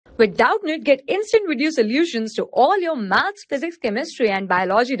With Doubtnut, get instant video solutions to all your maths, physics, chemistry, and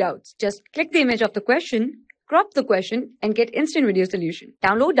biology doubts. Just click the image of the question, crop the question, and get instant video solution.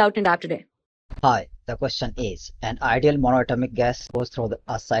 Download Doubtnut app today. Hi, the question is, an ideal monoatomic gas goes through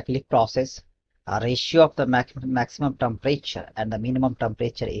a cyclic process. A ratio of the maximum temperature and the minimum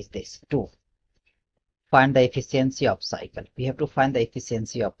temperature is this, 2. Find the efficiency of cycle. We have to find the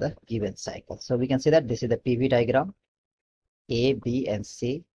efficiency of the given cycle. So we can see that this is the PV diagram, A, B, and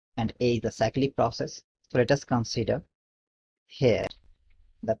C, and A is the cyclic process. So let us consider here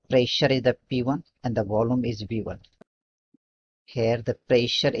the pressure is the P1 and the volume is V1. Here the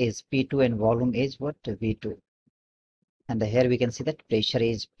pressure is P2 and volume is what? V2. And here we can see that pressure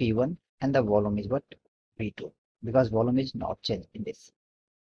is P1 and the volume is what? V2, because volume is not changed in this.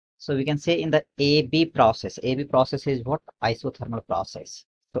 So we can say in the AB process is what? Isothermal process.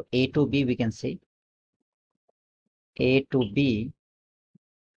 So A to B we can say A to B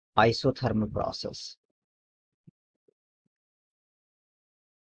isothermal process.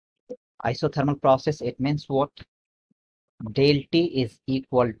 Isothermal process, it means what? Del T is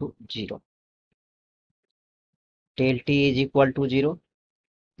equal to 0. Del T is equal to 0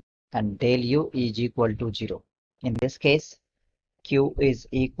 and del U is equal to 0. In this case, Q is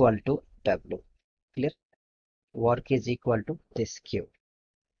equal to W. Clear? Work is equal to this Q.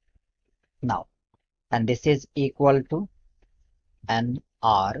 Now, and this is equal to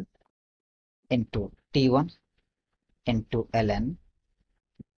NR into T1 into ln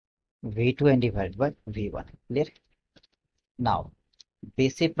V2 and divided by V1. Clear? Now,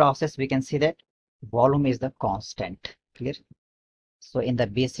 BC process, we can see that volume is the constant. Clear? So in the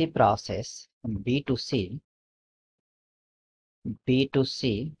BC process, B to C,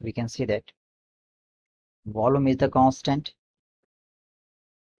 we can see that volume is the constant.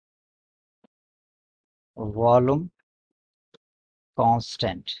 Volume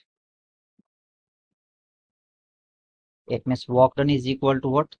constant. It means work done is equal to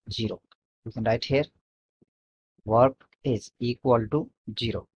what? 0. You can write here work is equal to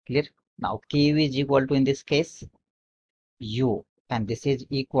 0. Clear? Now Q is equal to, in this case, U, and this is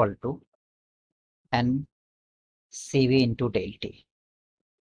equal to NCV into del T.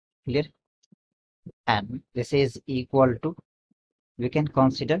 Clear? And this is equal to, we can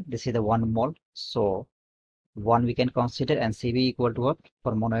consider this is the 1 mole. So 1 we can consider, and CV equal to what?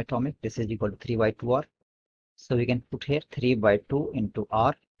 For monoatomic, this is equal to 3 by 2R. So we can put here 3 by 2 into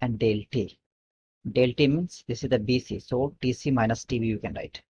R and del T. Del T means this is the BC. So TC minus TB you can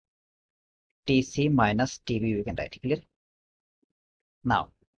write. TC minus TB we can write. Clear? Now,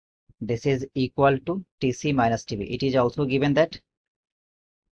 this is equal to TC minus TB. It is also given that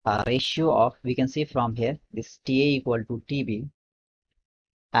a ratio of, we can see from here, this TA equal to TB,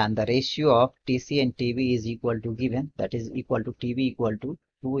 and the ratio of TC and TB is equal to given, that is equal to TB equal to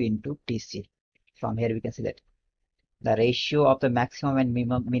 2 into TC. From here we can see that the ratio of the maximum and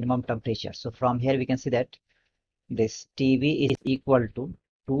minimum temperature. So from here we can see that this TB is equal to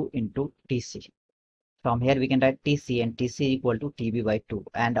 2 into TC. From here we can write TC, and TC equal to TB by 2,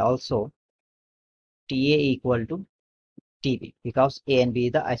 and also TA equal to TB, because A and B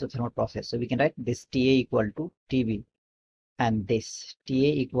is the isothermal process. So we can write this TA equal to TB, and this TA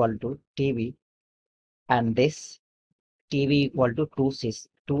equal to TB, and this TB equal to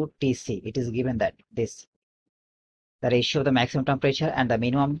 2 TC. It is given that this, the ratio of the maximum temperature and the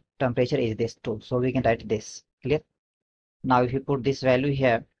minimum temperature is this 2. So we can write this. Clear? Now if you put this value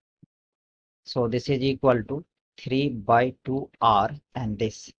here, so this is equal to 3 by 2R, and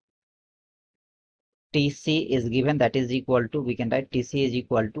this TC is given, that is equal to, we can write TC is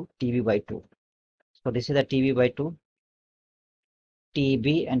equal to TB by 2. So this is the TB by 2,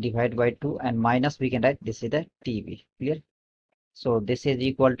 TB and divide by 2, and minus we can write this is the TB. Clear? So this is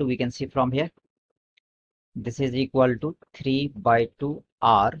equal to, we can see from here, this is equal to 3 by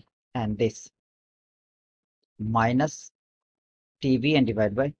 2R, and this minus TB and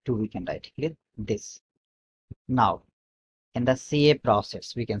divide by 2 we can write. Clear? This. Now in the CA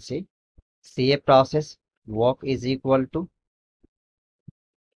process, we can see CA process, work is equal to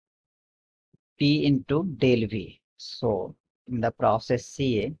P into del V. So in the process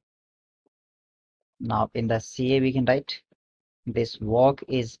CA, now in the CA we can write this work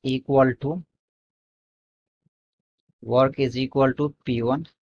is equal to P1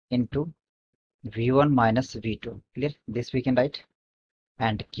 into V1 minus V2. Clear? This we can write,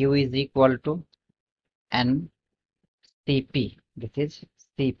 and Q is equal to NCP. This is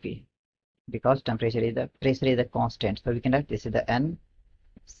CP, because pressure is the constant. So we can write this is the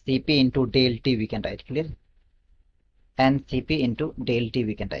NCP into del T we can write. Clear? NCP into del T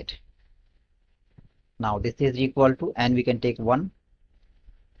we can write. Now this is equal to, and we can take 1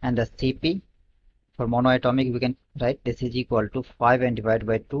 and the Cp for monoatomic we can write this is equal to 5 and divided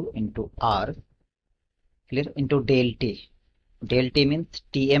by 2 into R, clear, into del T. Del T means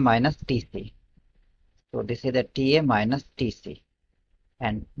Ta minus Tc. So this is the Ta minus Tc,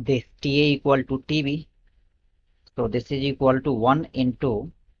 and this Ta equal to Tb. So this is equal to 1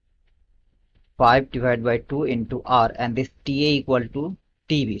 into 5 divided by 2 into R, and this Ta equal to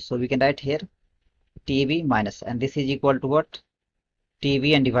Tb. So we can write here Tb minus, and this is equal to what?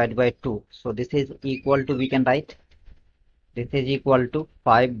 Tb and divided by 2. So this is equal to, we can write this is equal to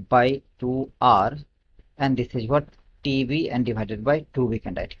 5 by 2 R, and this is what? Tb and divided by 2 we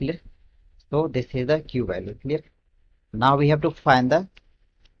can write, clear? So this is the Q value, clear? Now we have to find the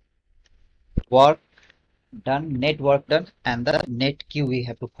work done, net work done, and the net Q we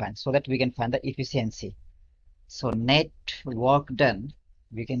have to find, so that we can find the efficiency. So net work done,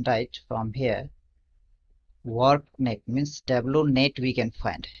 we can write from here work net means W net we can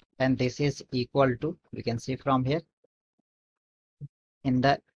find, and this is equal to, we can see from here in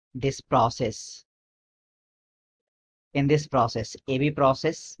this process, AB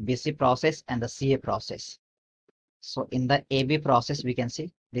process, BC process, and the CA process. So in the AB process we can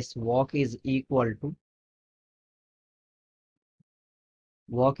see this work is equal to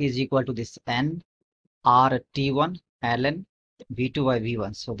this N R T1 ln V2 by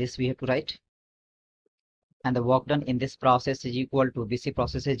V1. So this we have to write, and the work done in this process is equal to BC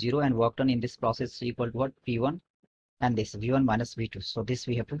process is 0, and work done in this process is equal to what? P1, and this V1 minus V2. So this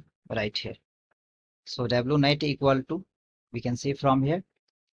we have to write here. So W net equal to, we can see from here,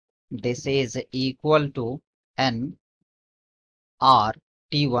 this is equal to N R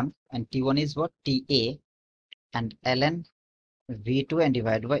T1, and T1 is what? Ta, and ln V2 and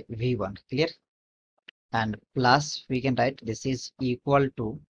divided by V1, clear? And plus we can write this is equal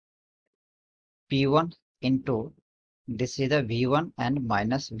to P1 into this is the V1 and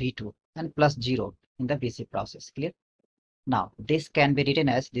minus V2, and plus 0 in the BC process, clear? Now this can be written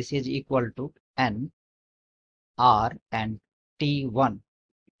as this is equal to N R and T1,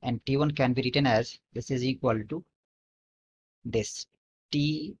 and T1 can be written as this is equal to this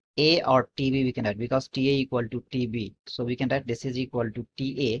Ta or Tb we can write, because Ta equal to Tb. So we can write this is equal to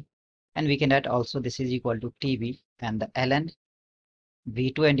Ta, and we can write also this is equal to Tb, and the ln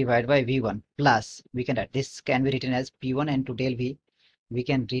V2 and divided by V1, plus we can write this can be written as P1 into del V, we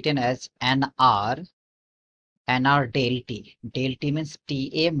can written as NR del T. Del T means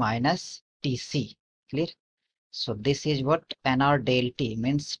Ta minus Tc, clear? So this is what? NR del T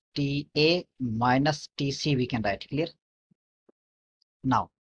means Ta minus Tc we can write, clear?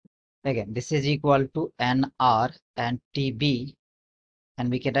 Now again this is equal to NR and Tb, and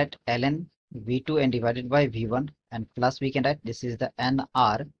we can write ln V2 and divided by V1, and plus we can write this is the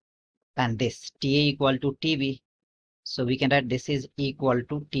NR, and this Ta equal to Tb. So we can write this is equal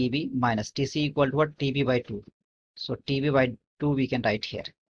to Tb minus Tc equal to what? Tb by 2. So Tb by 2 we can write here.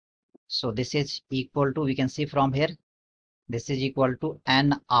 So this is equal to, we can see from here, this is equal to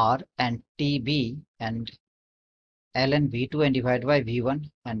NR and Tb and ln V2 and divided by V1,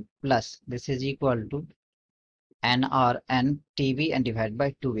 and plus this is equal to NR and Tb and divided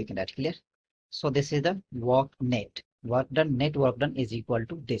by 2 we can write, clear? So this is the work net. Work done, net work done is equal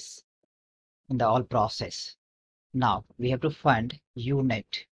to this in the all process. Now we have to find U net,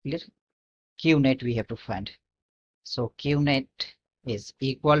 clear? Q net we have to find. So Q net is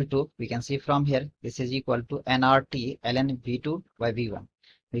equal to, we can see from here, this is equal to nRT ln V2 by V1,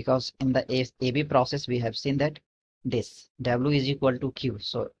 because in the AB process we have seen that this W is equal to Q.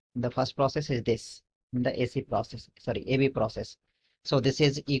 So the first process is this in the AC process, sorry, AB process. So this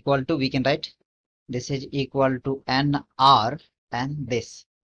is equal to, we can write this is equal to NR, and this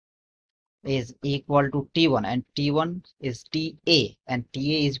is equal to T1, and T1 is Ta, and Ta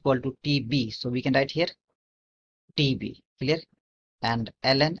is equal to Tb. So we can write here Tb, clear? And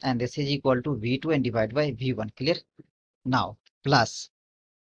ln, and this is equal to V2 and divided by V1, clear? Now plus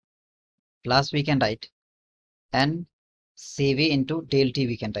we can write NCV into del T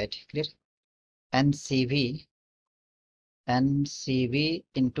we can write, clear? NCV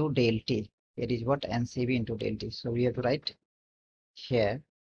into del T. It is what? NCV into del T. So we have to write here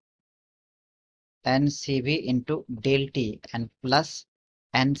NCV into del T, and plus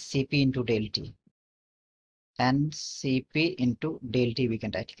NCP into del T. NCP into del T we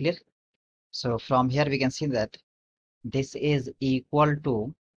can write, clear? So from here we can see that this is equal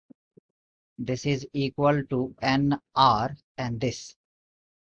to NR, and this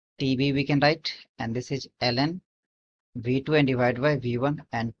TB we can write, and this is ln V2 and divided by V1,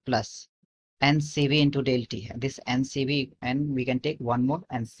 and plus NCV into del T. And this NCV, and we can take one more,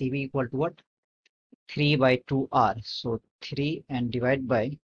 and CV equal to what? 3 by 2R. So 3 and divide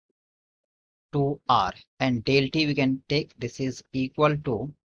by 2r, and del t we can take, this is equal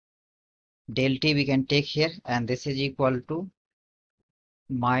to, del t we can take here, and this is equal to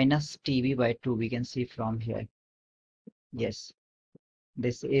minus tb by 2, we can see from here. Yes,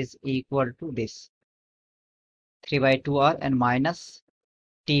 this is equal to this 3 by 2r, and minus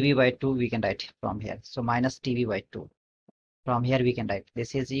tb by 2 we can write from here. So minus tb by 2. From here we can write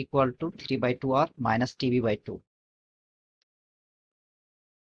this is equal to 3 by 2r minus tb by 2.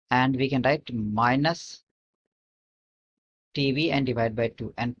 And we can write minus tb and divide by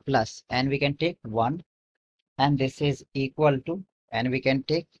 2 and plus, and we can take 1, and this is equal to, and we can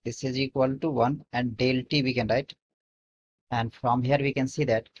take this is equal to 1, and del t we can write, and from here we can see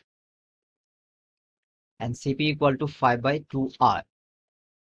that, and cp equal to 5 by 2r.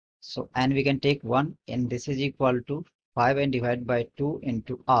 So, and we can take 1, and this is equal to 5 and divide by 2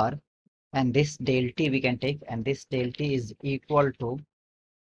 into r, and this del t we can take, and this del t is equal to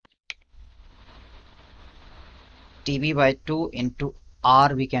tb by 2 into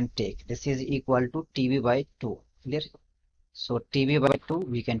r we can take. This is equal to tb by 2. Clear? So tb by 2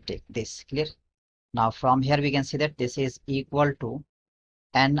 we can take this. Clear? Now from here we can see that this is equal to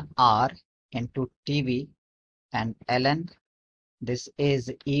nr into tb and ln. This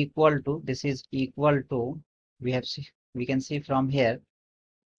is equal to, we can see from here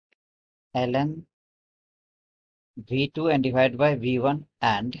ln v2 and divide by v1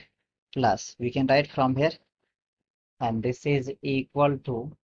 and plus, we can write from here, and this is equal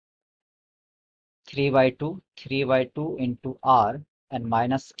to 3 by 2 into r and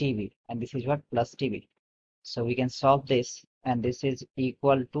minus tb, and this is what, plus tb. So we can solve this, and this is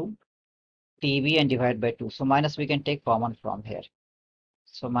equal to tb and divide by 2. So minus we can take common from here.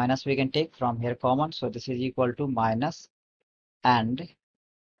 So minus we can take from here common. So this is equal to minus, and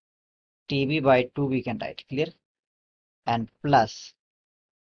tb by 2 we can write. Clear? And plus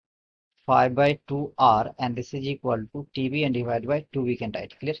 5 by 2r, and this is equal to tb and divide by 2 we can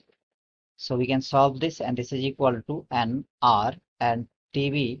write. Clear? So we can solve this, and this is equal to nr and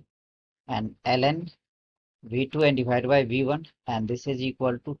tb and ln v2 and divide by v1, and this is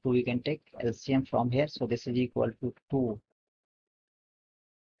equal to 2. We can take LCM from here. So this is equal to 2.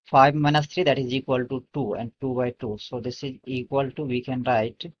 5 minus 3, that is equal to 2, and 2 by 2. So this is equal to, we can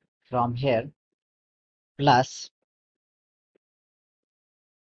write from here, plus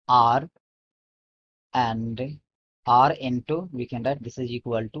r, and r into, we can write this is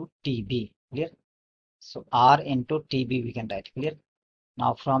equal to tb. Clear? So r into tb we can write. Clear?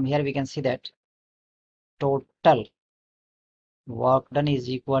 Now from here we can see that total work done is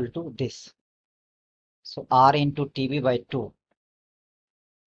equal to this. So r into tb by 2.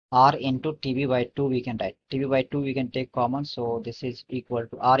 R into tb by 2 we can write. tb by 2 we can take common. So this is equal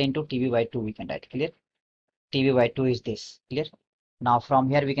to r into tb by 2 we can write. Clear? tb by 2 is this. Clear? Now from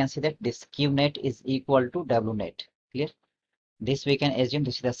here we can see that this q net is equal to w net. Clear? This we can assume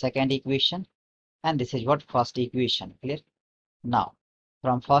this is the second equation, and this is what, first equation. Clear? Now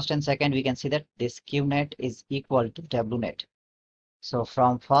from first and second we can see that this q net is equal to w net. So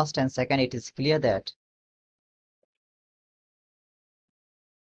from first and second it is clear that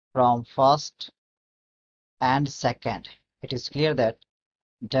from first and second it is clear that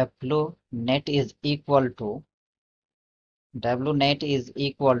w net is equal to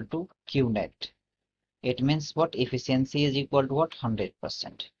q net. It means what? Efficiency is equal to what? 100%.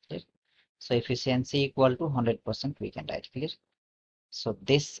 Clear? So efficiency equal to 100% we can write. Clear? So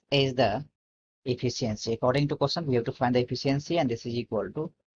this is the efficiency. According to question we have to find the efficiency, and this is equal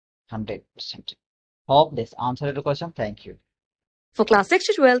to 100%. Hope this answered the question. Thank you. For class 6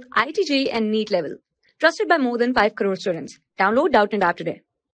 to 12, IIT JEE and NEET level. Trusted by more than 5 crore students. Download Doubtnut app today.